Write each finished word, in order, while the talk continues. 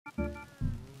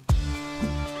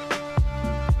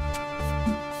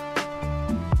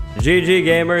GG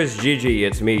gamers, GG,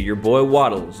 it's me, your boy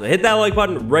Waddles. Hit that like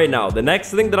button right now. The next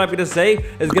thing that I'm gonna say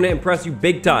is gonna impress you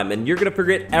big time, and you're gonna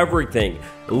forget everything.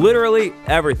 Literally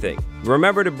everything.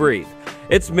 Remember to breathe.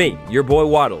 It's me, your boy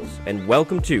Waddles, and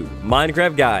welcome to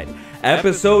Minecraft Guide.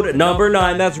 Episode number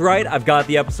 9, that's right, I've got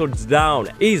the episodes down.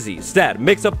 Easy, stat,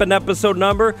 mix up an episode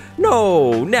number?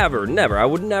 No, never, I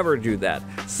would never do that.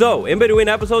 So, in between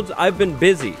episodes, I've been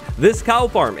busy. This cow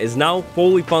farm is now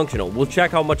fully functional. We'll check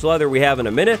how much leather we have in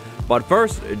a minute, but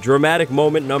first, dramatic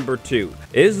moment number 2.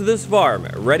 Is this farm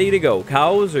ready to go?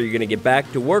 Cows, are you gonna get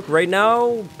back to work right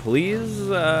now? Please?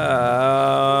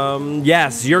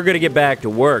 Yes, you're gonna get back to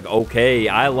work. Okay,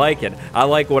 I like it. I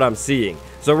like what I'm seeing.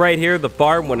 So right here, the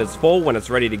farm, when it's full, when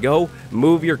it's ready to go,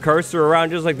 move your cursor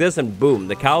around just like this, and boom,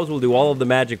 the cows will do all of the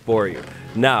magic for you.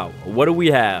 Now, what do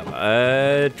we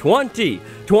have? 20,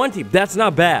 that's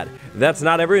not bad. That's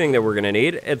not everything that we're gonna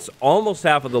need. It's almost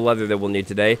half of the leather that we'll need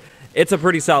today. It's a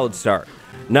pretty solid start.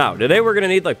 Now, today we're gonna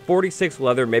need like 46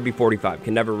 leather, maybe 45,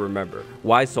 can never remember.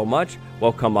 Why so much?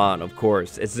 Well, come on, of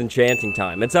course, it's enchanting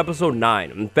time. It's episode 9.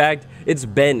 In fact, it's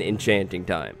been enchanting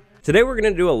time. Today we're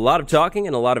going to do a lot of talking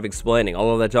and a lot of explaining.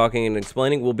 All of that talking and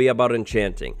explaining will be about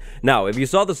enchanting. Now, if you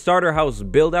saw the starter house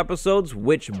build episodes,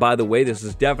 which, by the way, this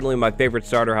is definitely my favorite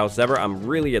starter house ever. I'm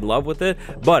really in love with it.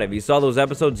 But if you saw those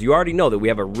episodes, you already know that we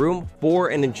have a room for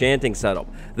an enchanting setup.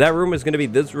 That room is going to be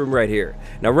this room right here.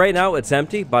 Now, right now, it's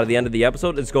empty. By the end of the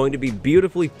episode, it's going to be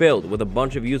beautifully filled with a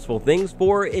bunch of useful things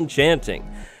for enchanting.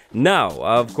 Now,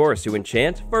 of course, to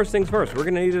enchant, first things first, we're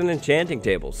going to need an enchanting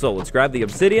table. So let's grab the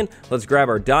obsidian, let's grab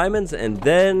our diamonds, and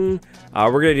then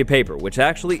we're going to need paper, which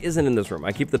actually isn't in this room.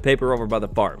 I keep the paper over by the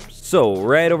farms. So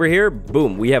right over here,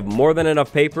 boom, we have more than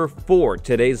enough paper for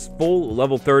today's full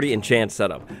level 30 enchant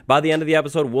setup. By the end of the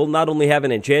episode, we'll not only have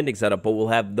an enchanting setup, but we'll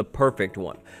have the perfect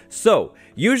one. So,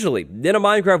 usually, in a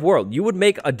Minecraft world, you would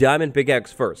make a diamond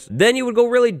pickaxe first. Then you would go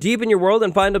really deep in your world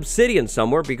and find obsidian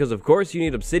somewhere, because of course you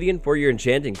need obsidian for your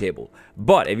enchanting table.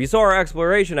 But if you saw our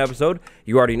exploration episode,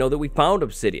 you already know that we found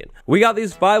obsidian. We got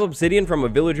these 5 obsidian from a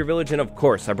villager village, and of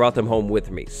course I brought them home with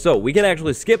me. So we can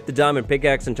actually skip the diamond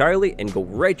pickaxe entirely and go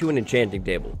right to an enchanting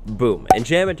table. Boom,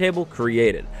 enchantment table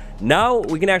created. Now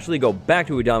we can actually go back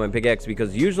to a diamond pickaxe,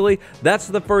 because usually that's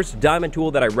the first diamond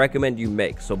tool that I recommend you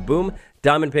make. So boom,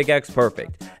 diamond pickaxe,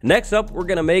 perfect. Next up, we're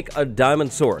gonna make a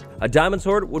diamond sword. A diamond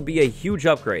sword would be a huge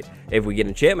upgrade if we get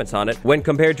enchantments on it when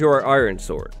compared to our iron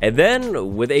sword. And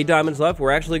then, with 8 diamonds left, we're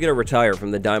actually gonna retire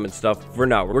from the diamond stuff for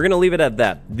now. We're gonna leave it at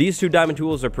that. These 2 diamond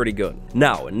tools are pretty good.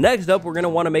 Now, next up, we're gonna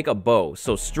wanna make a bow.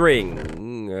 So string.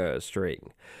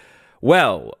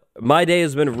 Well, my day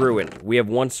has been ruined. We have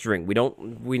 1 string.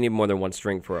 We need more than 1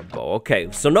 string for a bow. Okay,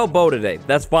 so no bow today.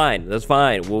 That's fine.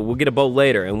 We'll get a bow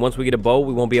later, and once we get a bow,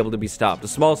 we won't be able to be stopped. A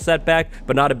small setback,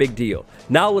 but not a big deal.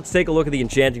 Now let's take a look at the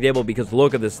enchanting table, because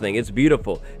look at this thing. It's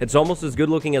beautiful. It's almost as good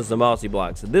looking as the mossy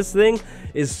blocks. This thing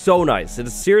is so nice. It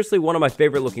is seriously one of my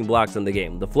favorite looking blocks in the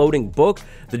game. The floating book,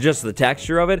 just the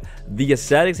texture of it, the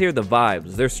aesthetics here, the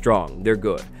vibes, they're strong, they're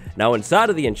good. Now inside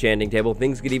of the enchanting table,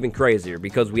 things get even crazier,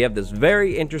 because we have this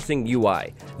very interesting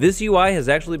UI. This UI has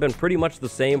actually been pretty much the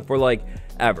same for like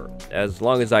ever, as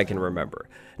long as I can remember.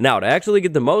 Now, to actually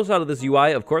get the most out of this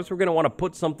UI, of course, we're going to want to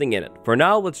put something in it. For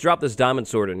now, let's drop this diamond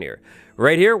sword in here.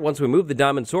 Right here, once we move the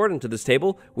diamond sword into this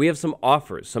table, we have some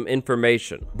offers, some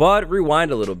information. But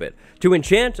rewind a little bit. To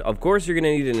enchant, of course, you're going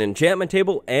to need an enchantment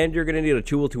table, and you're going to need a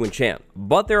tool to enchant.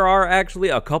 But there are actually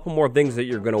a couple more things that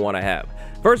you're going to want to have.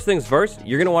 First things first,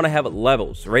 you're going to want to have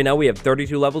levels. Right now, we have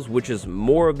 32 levels, which is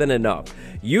more than enough.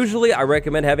 Usually, I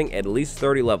recommend having at least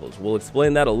 30 levels. We'll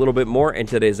explain that a little bit more in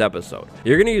today's episode.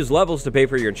 You're going to use levels to pay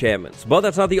for your enchantments, but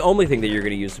that's not the only thing that you're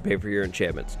going to use to pay for your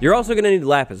enchantments. You're also going to need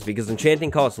lapis, because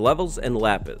enchanting costs levels and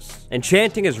lapis.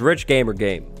 Enchanting is rich gamer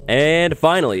game. And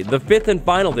finally, the 5th and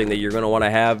final thing that you're going to want to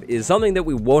have is something that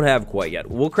we won't have quite yet.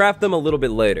 We'll craft them a little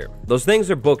bit later. Those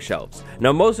things are bookshelves.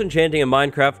 Now, most enchanting in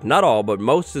Minecraft, not all, but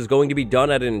most, is going to be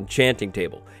done at an enchanting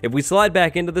table. If we slide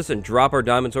back into this and drop our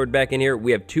diamond sword back in here,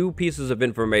 we have 2 pieces of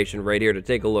information right here to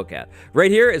take a look at. Right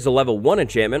here is a level 1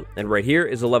 enchantment, and right here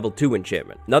is a level 2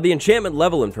 enchantment. Now, the enchantment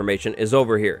level information is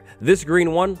over here. This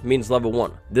green one means level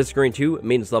 1. This green 2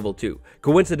 means level 2.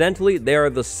 Coincidentally, they are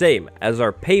the same as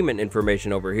our payment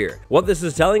information over here. What this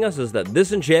is telling us is that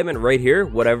this enchantment right here,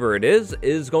 whatever it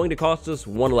is going to cost us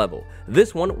 1 level.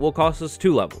 This one will cost us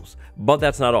 2 levels. But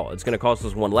that's not all. It's going to cost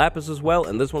us 1 lapis as well,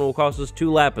 and this one will cost us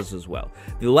 2 lapis as well.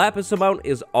 The lapis amount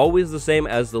is always the same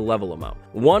as the level amount.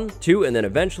 1, 2, and then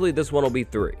eventually this one will be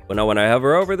 3. But now when I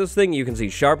hover over this thing, you can see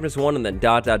sharpness 1 and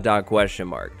then ... question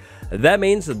mark. That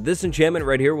means that this enchantment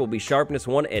right here will be sharpness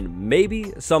 1 and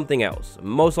maybe something else.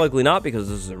 Most likely not, because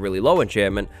this is a really low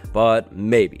enchantment, but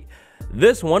maybe.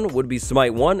 This one would be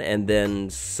Smite 1 and then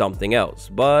something else,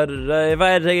 but if I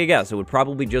had to take a guess, it would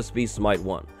probably just be Smite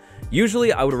 1.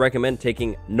 Usually, I would recommend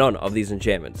taking none of these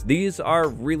enchantments. These are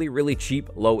really cheap,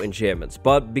 low enchantments,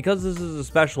 but because this is a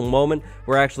special moment,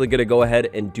 we're actually going to go ahead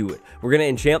and do it. We're going to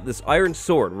enchant this iron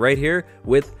sword right here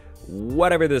with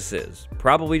whatever this is.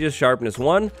 Probably just sharpness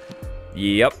 1.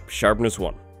 Yep, sharpness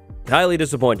 1. Highly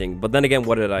disappointing, but then again,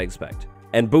 what did I expect?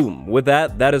 And boom, with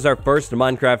that, that is our first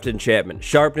Minecraft enchantment.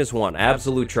 Sharpness 1,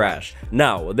 absolute trash.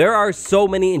 Now, there are so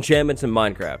many enchantments in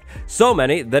Minecraft. So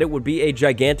many that it would be a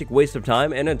gigantic waste of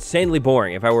time and insanely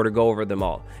boring if I were to go over them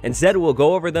all. Instead, we'll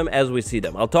go over them as we see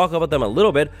them. I'll talk about them a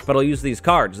little bit, but I'll use these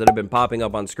cards that have been popping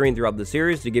up on screen throughout the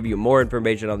series to give you more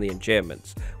information on the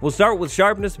enchantments. We'll start with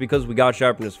sharpness because we got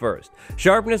sharpness first.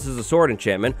 Sharpness is a sword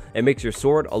enchantment. It makes your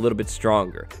sword a little bit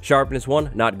stronger. Sharpness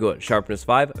 1, not good. Sharpness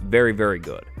 5, very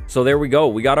good. So there we go,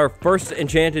 we got our first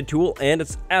enchanted tool and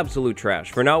it's absolute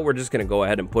trash. For now, we're just going to go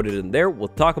ahead and put it in there. We'll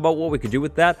talk about what we could do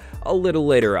with that a little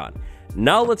later on.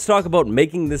 Now let's talk about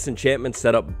making this enchantment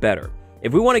setup better.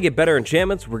 If we want to get better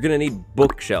enchantments, we're going to need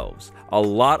bookshelves. A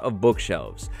lot of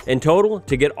bookshelves. In total,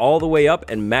 to get all the way up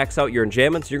and max out your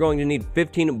enchantments, you're going to need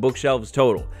 15 bookshelves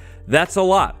total. That's a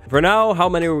lot. For now, how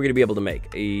many are we going to be able to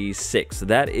make? 6.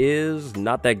 That is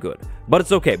not that good. But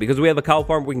it's okay, because we have a cow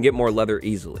farm, we can get more leather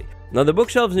easily. Now, the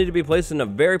bookshelves need to be placed in a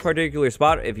very particular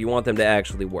spot if you want them to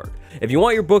actually work. If you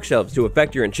want your bookshelves to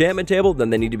affect your enchantment table, then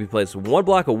they need to be placed 1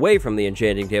 block away from the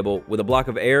enchanting table with a block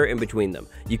of air in between them.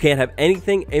 You can't have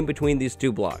anything in between these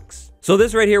 2 blocks. So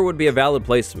this right here would be a valid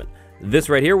placement. This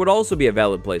right here would also be a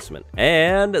valid placement.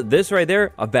 And this right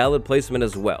there, a valid placement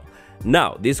as well.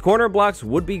 Now, these corner blocks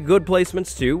would be good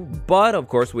placements too, but of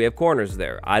course we have corners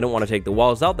there. I don't want to take the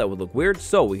walls out, that would look weird,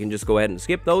 so we can just go ahead and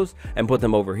skip those and put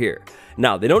them over here.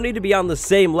 Now, they don't need to be on the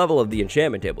same level of the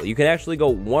enchantment table. You can actually go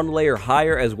 1 layer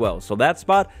higher as well, so that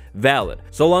spot, valid.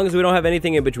 So long as we don't have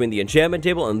anything in between the enchantment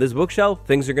table and this bookshelf,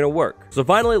 things are going to work. So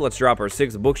finally, let's drop our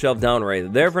 6th bookshelf down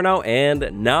right there for now,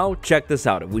 and now check this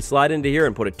out. If we slide into here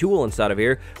and put a tool inside of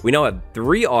here, we now have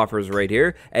 3 offers right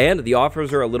here, and the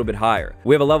offers are a little bit higher.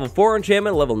 We have a level 4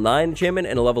 enchantment, level 9 enchantment,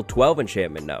 and a level 12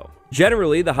 enchantment now.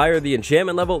 Generally, the higher the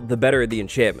enchantment level, the better the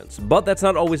enchantments, but that's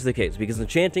not always the case because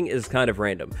enchanting is kind of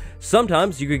random.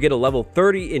 Sometimes you could get a level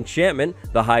 30 enchantment,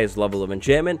 the highest level of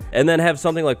enchantment, and then have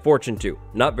something like Fortune 2.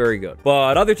 Not very good.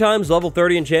 But other times, level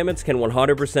 30 enchantments can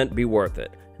 100% be worth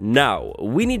it. Now,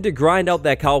 we need to grind out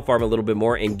that cow farm a little bit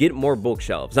more and get more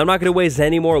bookshelves. I'm not going to waste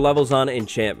any more levels on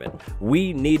enchantment.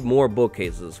 We need more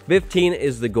bookcases. 15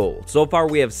 is the goal. So far,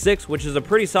 we have 6, which is a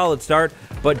pretty solid start,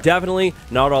 but definitely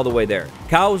not all the way there.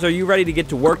 Cows, are you ready to get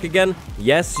to work again?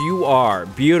 Yes, you are.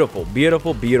 Beautiful.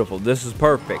 This is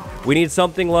perfect. We need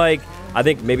something like, I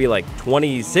think maybe like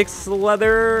 26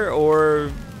 leather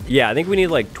or... yeah, I think we need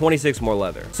like 26 more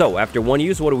leather. So after 1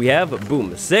 use, what do we have?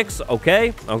 Boom, 6.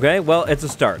 Okay, well, it's a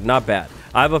start. Not bad.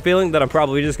 I have a feeling that I'm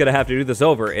probably just going to have to do this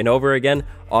over and over again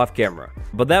off camera.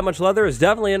 But that much leather is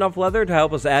definitely enough leather to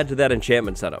help us add to that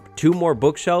enchantment setup. 2 more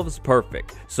bookshelves,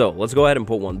 perfect. So let's go ahead and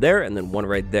put 1 there and then 1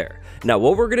 right there. Now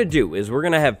what we're going to do is we're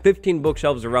going to have 15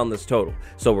 bookshelves around this total.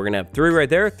 So we're going to have 3 right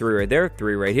there, 3 right there,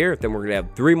 3 right here. Then we're going to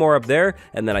have 3 more up there.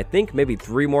 And then I think maybe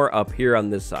 3 more up here on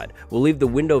this side. We'll leave the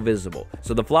window visible.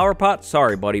 So the flower pot,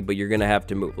 sorry buddy, but you're going to have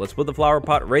to move. Let's put the flower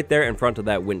pot right there in front of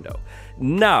that window.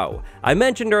 Now, I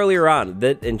mentioned earlier on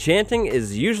that enchanting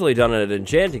is usually done at an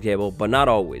enchanting table, but not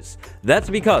always. That's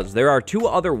because there are 2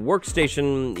 other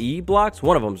workstation E blocks,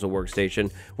 one of them's a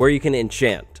workstation, where you can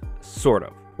enchant, sort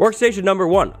of. Workstation number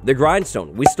 1, the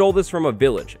grindstone. We stole this from a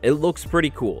village. It looks pretty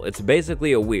cool. It's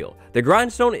basically a wheel. The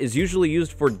grindstone is usually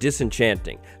used for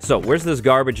disenchanting. So where's this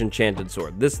garbage enchanted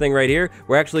sword? This thing right here,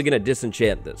 we're actually going to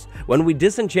disenchant this. When we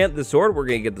disenchant the sword, we're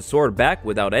going to get the sword back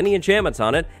without any enchantments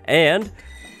on it, and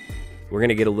we're going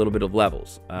to get a little bit of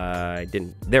levels.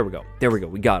 There we go,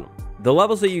 we got them. The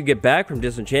levels that you get back from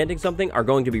disenchanting something are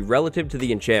going to be relative to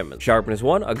the enchantment. Sharpness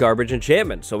 1, a garbage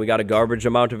enchantment, so we got a garbage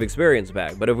amount of experience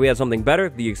back. But if we had something better,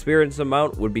 the experience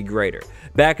amount would be greater.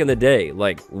 Back in the day,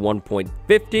 like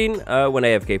 1.15, when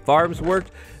AFK farms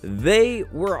worked, they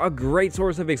were a great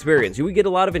source of experience. You would get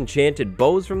a lot of enchanted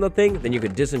bows from the thing, then you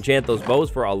could disenchant those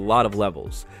bows for a lot of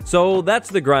levels. So that's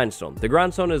the grindstone. The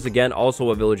grindstone is again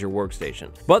also a villager workstation.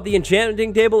 But the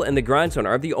enchanting table and the grindstone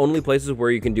are the only places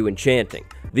where you can do enchanting.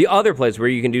 The other place where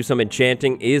you can do some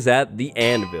enchanting is at the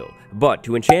anvil. But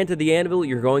to enchant the anvil,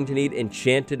 you're going to need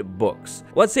enchanted books.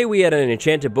 Let's say we had an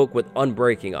enchanted book with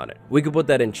unbreaking on it. We could put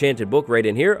that enchanted book right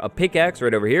in here, a pickaxe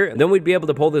right over here, and then we'd be able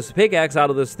to pull this pickaxe out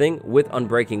of this thing with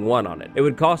unbreaking 1 on it. It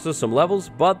would cost us some levels,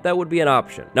 but that would be an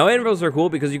option. Now, anvils are cool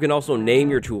because you can also name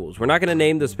your tools. We're not going to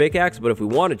name this pickaxe, but if we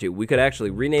wanted to, we could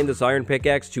actually rename this iron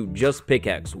pickaxe to just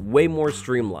pickaxe. Way more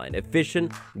streamlined,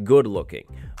 efficient, good looking.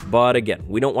 But again,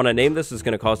 we don't want to name this. It's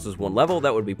going to cost us 1 level.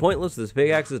 That would be pointless. This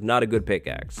pickaxe is not a good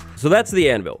pickaxe. So that's the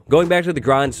anvil. Going back to the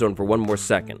grindstone for one more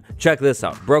second. Check this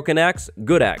out. Broken axe,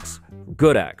 good axe.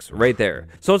 Good axe right there.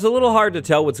 So it's a little hard to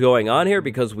tell what's going on here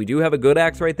because we do have a good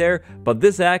axe right there, but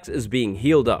this axe is being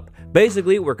healed up.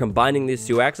 Basically, we're combining these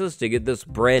 2 axes to get this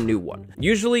brand new one.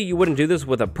 Usually, you wouldn't do this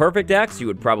with a perfect axe. You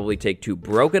would probably take 2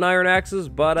 broken iron axes,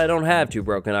 but I don't have 2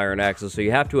 broken iron axes, so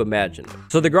you have to imagine it.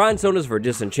 So the grindstone is for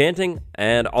disenchanting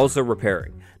and also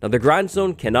repairing. Now, the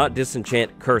grindstone cannot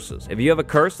disenchant curses. If you have a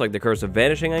curse, like the curse of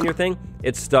vanishing on your thing,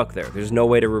 it's stuck there. There's no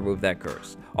way to remove that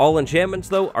curse. All enchantments,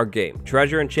 though, are game.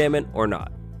 Treasure enchantment or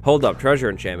not. Hold up, treasure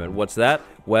enchantment, what's that?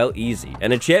 Well, easy.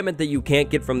 An enchantment that you can't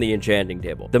get from the enchanting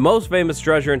table. The most famous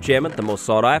treasure enchantment, the most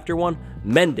sought after one,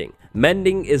 mending.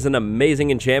 Mending is an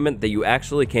amazing enchantment that you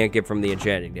actually can't get from the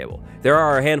enchanting table. There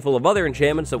are a handful of other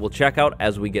enchantments that we'll check out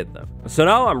as we get them. So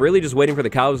now I'm really just waiting for the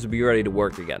cows to be ready to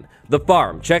work again. The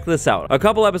farm, check this out. A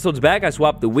couple episodes back, I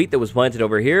swapped the wheat that was planted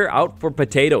over here out for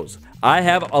potatoes. I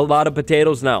have a lot of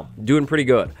potatoes now, doing pretty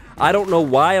good. I don't know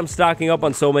why I'm stocking up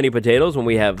on so many potatoes when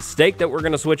we have steak that we're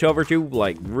going to switch over to,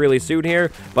 like, really soon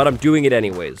here, but I'm doing it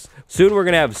anyways. Soon we're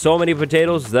going to have so many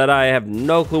potatoes that I have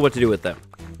no clue what to do with them.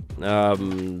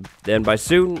 And by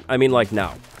soon, I mean like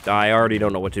now. I already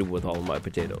don't know what to do with all of my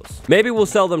potatoes. Maybe we'll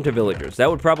sell them to villagers. That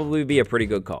would probably be a pretty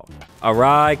good call. All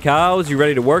right, cows, you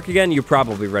ready to work again? You're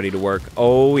probably ready to work.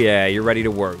 Oh, yeah, you're ready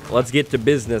to work. Let's get to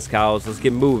business, cows. Let's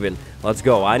get moving. Let's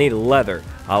go. I need leather.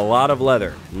 A lot of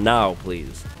leather. Now,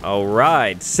 please. All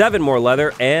right, 7 more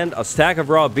leather and a stack of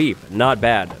raw beef. Not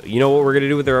bad. You know what we're going to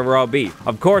do with the raw beef?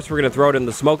 Of course, we're going to throw it in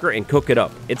the smoker and cook it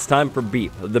up. It's time for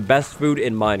beef, the best food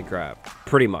in Minecraft.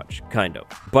 Pretty much, kind of.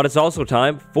 But it's also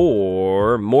time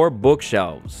for more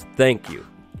bookshelves. Thank you.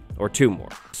 Or 2 more.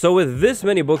 So with this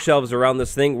many bookshelves around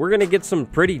this thing, we're going to get some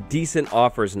pretty decent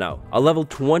offers now. A level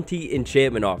 20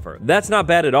 enchantment offer. That's not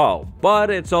bad at all, but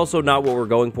it's also not what we're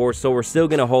going for, so we're still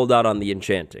going to hold out on the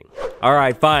enchanting. All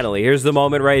right, finally, here's the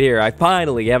moment right here. I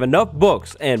finally have enough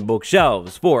books and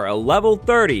bookshelves for a level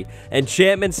 30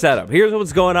 enchantment setup. Here's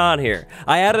what's going on here.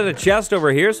 I added a chest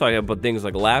over here, so I can put things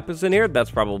like lapis in here.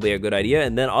 That's probably a good idea.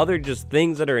 And then other just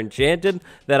things that are enchanted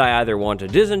that I either want to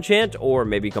disenchant or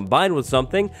maybe combine with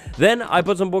something. Then I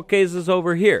put some bookcases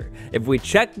over here. If we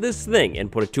check this thing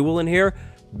and put a tool in here,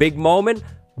 big moment,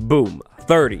 boom.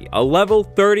 30. A level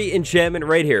 30 enchantment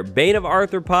right here. Bane of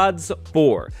Arthropods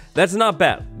 4. That's not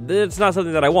bad. It's not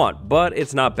something that I want, but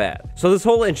it's not bad. So this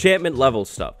whole enchantment level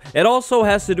stuff, it also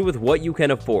has to do with what you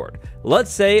can afford.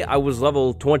 Let's say I was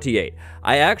level 28.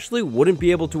 I actually wouldn't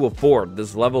be able to afford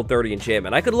this level 30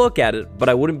 enchantment. I could look at it, but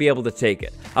I wouldn't be able to take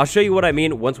it. I'll show you what I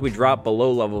mean once we drop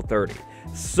below level 30.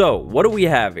 So, what do we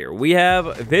have here? We have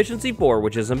Efficiency 4,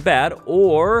 which isn't bad,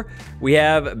 or we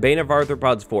have Bane of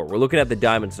Arthropods 4. We're looking at the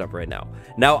diamond stuff right now.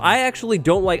 Now, I actually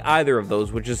don't like either of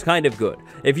those, which is kind of good.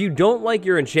 If you don't like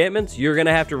your enchantments, you're going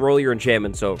to have to roll your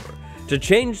enchantments over. To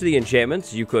change the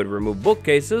enchantments, you could remove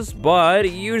bookcases,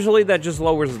 but usually that just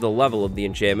lowers the level of the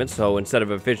enchantment, so instead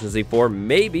of Efficiency 4,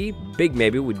 maybe, big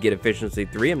maybe, we'd get Efficiency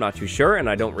 3, I'm not too sure, and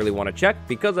I don't really want to check,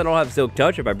 because I don't have Silk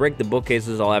Touch. If I break the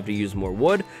bookcases, I'll have to use more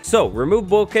wood. So, remove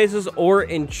bookcases or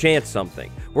enchant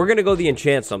something. We're going to go the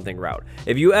enchant something route.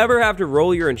 If you ever have to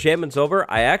roll your enchantments over,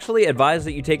 I actually advise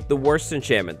that you take the worst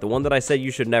enchantment, the one that I said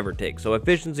you should never take. So,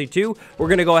 Efficiency 2, we're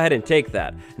going to go ahead and take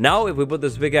that. Now, if we put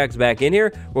this pickaxe back in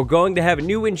here, we're going to have a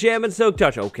new enchantment, Silk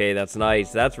Touch. Okay, that's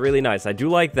nice. That's really nice. I do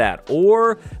like that.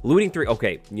 Or Looting 3.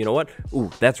 Okay, you know what?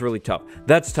 Ooh, that's really tough.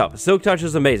 That's tough. Silk Touch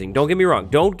is amazing. Don't get me wrong.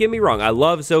 Don't get me wrong. I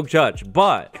love Silk Touch,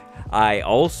 but I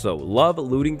also love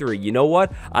Looting 3. You know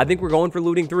what? I think we're going for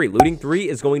Looting 3. Looting 3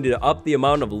 is going to up the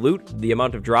amount of loot, the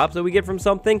amount of drops that we get from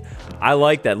something. I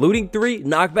like that. Looting 3,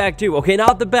 Knockback 2. Okay,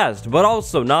 not the best, but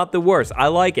also not the worst. I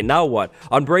like it. Now what?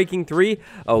 Unbreaking 3?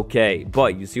 Okay,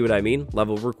 but you see what I mean?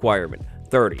 Level requirement.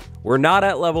 30. We're not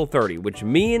at level 30, which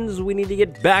means we need to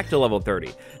get back to level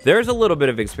 30. There's a little bit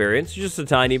of experience, just a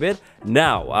tiny bit.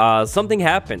 Now, something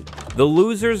happened. The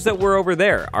losers that were over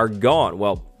there are gone.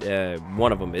 Well,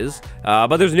 One of them is.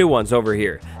 But there's new ones over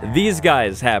here. These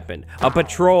guys happened. A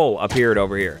patrol appeared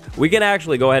over here. We can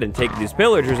actually go ahead and take these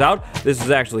pillagers out. This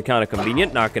is actually kind of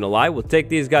convenient, not gonna lie. We'll take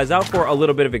these guys out for a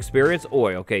little bit of experience.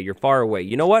 Oi, okay, you're far away.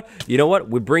 You know what? You know what?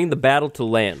 We bring the battle to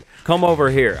land. Come over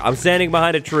here. I'm standing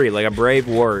behind a tree like a brave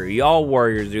warrior. All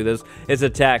warriors do this. It's a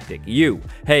tactic. You,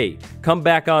 hey, come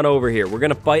back on over here. We're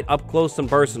gonna fight up close and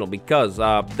personal because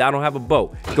I don't have a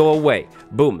bow. Go away.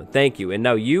 Boom. Thank you. And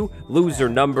now you, loser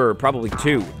number probably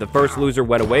 2. The first loser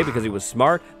went away because he was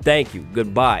smart. Thank you.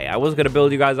 Goodbye. I was gonna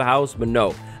build you guys a house, but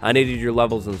no. I needed your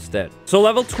levels instead. So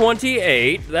level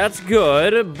 28, that's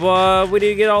good, but we need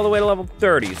to get all the way to level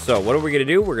 30. So what are we gonna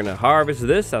do? We're gonna harvest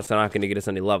this. That's not gonna get us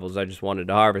any levels. I just wanted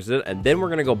to harvest it. And then we're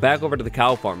gonna go back over to the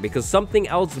cow farm because something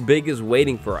else big is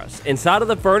waiting for us. Inside of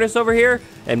the furnace over here,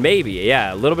 and maybe,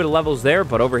 yeah, a little bit of levels there,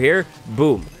 but over here,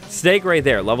 boom. Steak right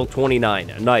there, level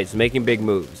 29. Nice, making big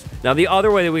moves. Now the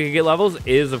other way that we could get levels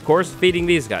is, of course, feeding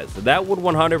these guys. So that would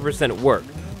 100% work.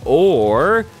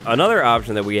 Or another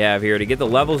option that we have here to get the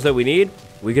levels that we need,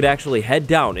 we could actually head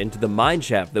down into the mine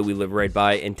shaft that we live right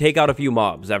by and take out a few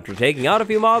mobs. After taking out a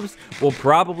few mobs, we'll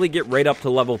probably get right up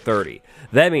to level 30.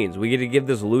 That means we get to give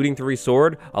this looting 3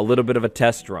 sword a little bit of a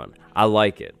test run. I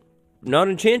like it. Now,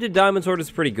 an enchanted diamond sword is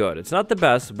pretty good. It's not the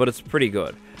best, but it's pretty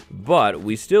good. But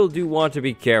we still do want to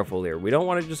be careful here. We don't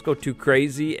want to just go too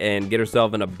crazy and get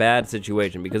ourselves in a bad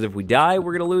situation, because if we die,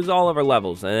 we're going to lose all of our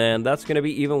levels, and that's going to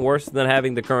be even worse than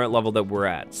having the current level that we're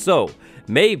at. So,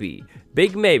 maybe,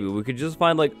 big maybe, we could just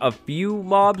find like a few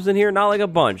mobs in here, not like a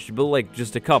bunch, but like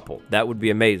just a couple. That would be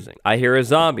amazing. I hear a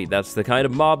zombie. That's the kind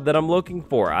of mob that I'm looking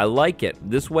for. I like it.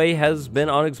 This way has been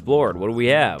unexplored. What do we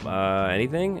have?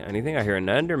 Anything? Anything? I hear an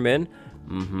Enderman.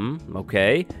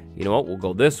 Okay. You know what? We'll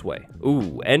go this way.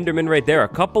 Ooh, Enderman right there. A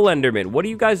couple Endermen. What are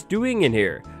you guys doing in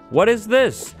here? What is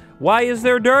this? Why is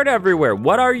there dirt everywhere?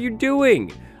 What are you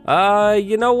doing?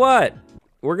 You know what?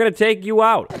 We're gonna take you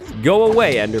out. Go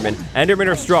away, Enderman. Endermen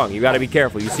are strong. You gotta be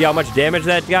careful. You see how much damage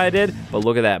that guy did? But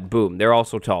look at that. Boom. They're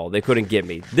also tall. They couldn't get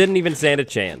me. Didn't even stand a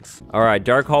chance. All right,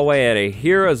 dark hallway, and I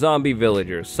hear a zombie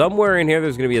villager. Somewhere in here,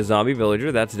 there's gonna be a zombie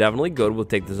villager. That's definitely good. We'll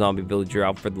take the zombie villager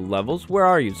out for the levels. Where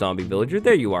are you, zombie villager?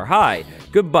 There you are. Hi.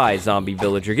 Goodbye, zombie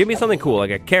villager. Give me something cool, like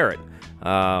a carrot.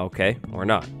 Okay. Or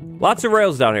not. Lots of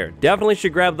rails down here. Definitely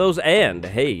should grab those. And,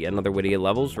 hey, another way to get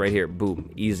levels right here. Boom.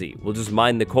 Easy. We'll just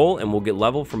mine the coal, and we'll get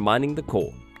level from mining the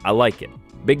coal. I like it.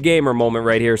 Big gamer moment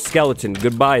right here. Skeleton.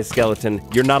 Goodbye, skeleton.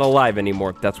 You're not alive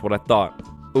anymore. That's what I thought.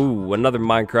 Ooh, another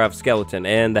Minecraft skeleton.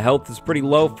 And the health is pretty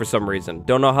low for some reason.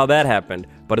 Don't know how that happened,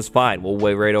 but it's fine. We'll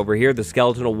wait right over here. The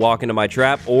skeleton will walk into my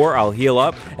trap, or I'll heal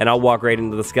up, and I'll walk right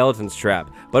into the skeleton's trap.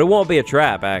 But it won't be a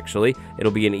trap, actually.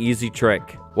 It'll be an easy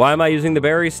trick. Why am I using the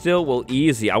berries still? Well,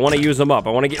 easy. I want to use them up. I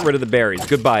want to get rid of the berries.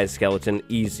 Goodbye, skeleton.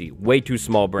 Easy. Way too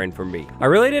small brain for me. I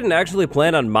really didn't actually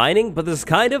plan on mining, but this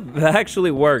kind of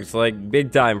actually works, like,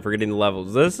 big time for getting the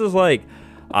levels. This is, like,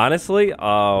 honestly,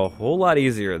 a whole lot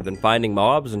easier than finding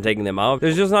mobs and taking them out.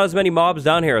 There's just not as many mobs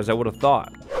down here as I would have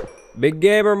thought. Big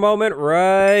gamer moment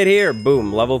right here.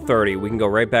 Boom, level 30. We can go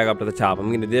right back up to the top. I'm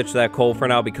going to ditch that coal for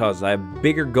now because I have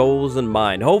bigger goals in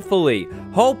mind. Hopefully,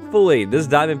 this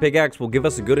diamond pickaxe will give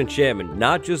us a good enchantment,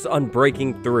 not just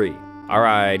Unbreaking 3. All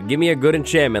right, give me a good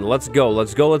enchantment. Let's go,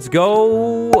 let's go, let's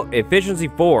go. Efficiency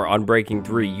 4, Unbreaking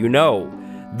 3. You know,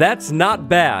 that's not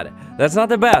bad. That's not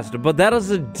the best, but that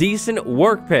is a decent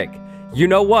work pick. You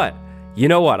know what? You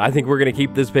know what? I think we're going to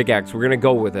keep this pickaxe. We're going to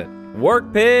go with it.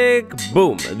 Work pick,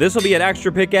 boom. This will be an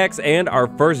extra pickaxe and our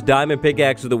first diamond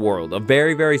pickaxe of the world. A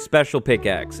very, very special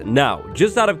pickaxe. Now,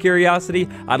 just out of curiosity,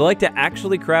 I'd like to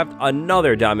actually craft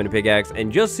another diamond pickaxe and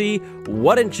just see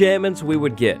what enchantments we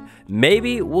would get.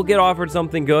 Maybe we'll get offered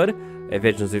something good.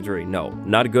 Efficiency 3, no,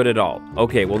 not good at all.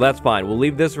 Okay, well that's fine. We'll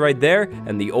leave this right there,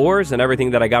 and the ores and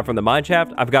everything that I got from the mine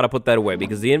shaft, I've got to put that away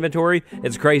because the inventory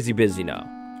is crazy busy now.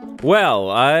 Well,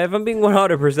 if I'm being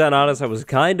 100% honest, I was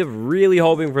kind of really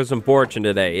hoping for some fortune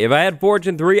today. If I had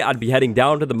fortune 3, I'd be heading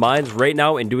down to the mines right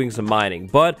now and doing some mining,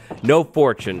 but no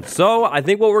fortune. So I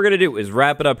think what we're going to do is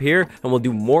wrap it up here, and we'll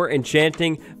do more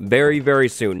enchanting very, very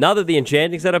soon. Now that the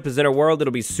enchanting setup is in our world,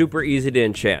 it'll be super easy to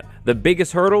enchant. The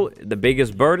biggest hurdle, the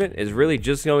biggest burden is really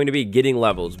just going to be getting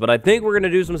levels, but I think we're going to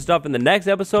do some stuff in the next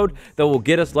episode that will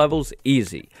get us levels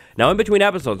easy. Now, in between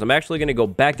episodes, I'm actually going to go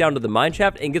back down to the mine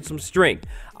shaft and get some string.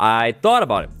 I thought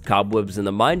about it. Cobwebs in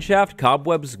the mine shaft,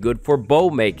 cobwebs good for bow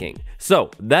making.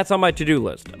 So, that's on my to-do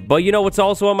list. But you know what's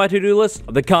also on my to-do list?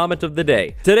 The comment of the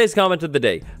day. Today's comment of the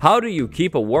day. How do you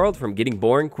keep a world from getting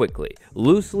boring quickly?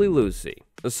 Loosely Lucy.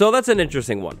 So that's an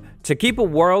interesting one. To keep a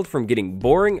world from getting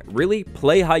boring, really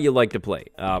play how you like to play.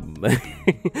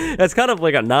 That's kind of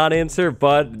like a non-answer,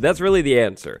 but that's really the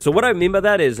answer. So what I mean by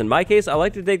that is, in my case, I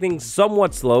like to take things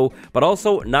somewhat slow, but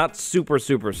also not super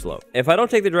slow. If I don't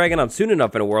take the dragon on soon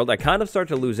enough in a world, I kind of start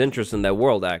to lose interest in that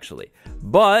world, actually.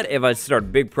 But if I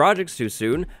start big projects too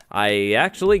soon, I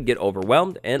actually get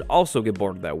overwhelmed and also get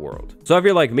bored of that world. So if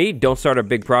you're like me, don't start a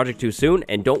big project too soon,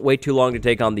 and don't wait too long to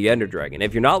take on the Ender Dragon.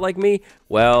 If you're not like me,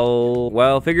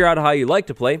 well, figure out how you like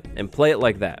to play, and play it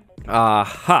like that.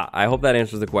 Aha, I hope that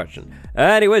answers the question.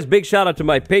 Anyways, big shout out to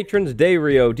my patrons,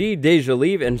 Dayrio D, Deja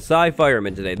Leave, and Psy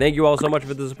Fireman today. Thank you all so much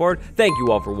for the support. Thank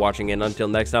you all for watching, and until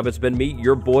next time, it's been me,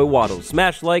 your boy Waddle.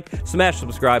 Smash like, smash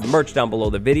subscribe, merch down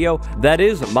below the video. That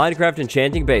is Minecraft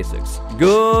Enchanting Basics.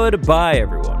 Goodbye,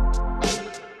 everyone.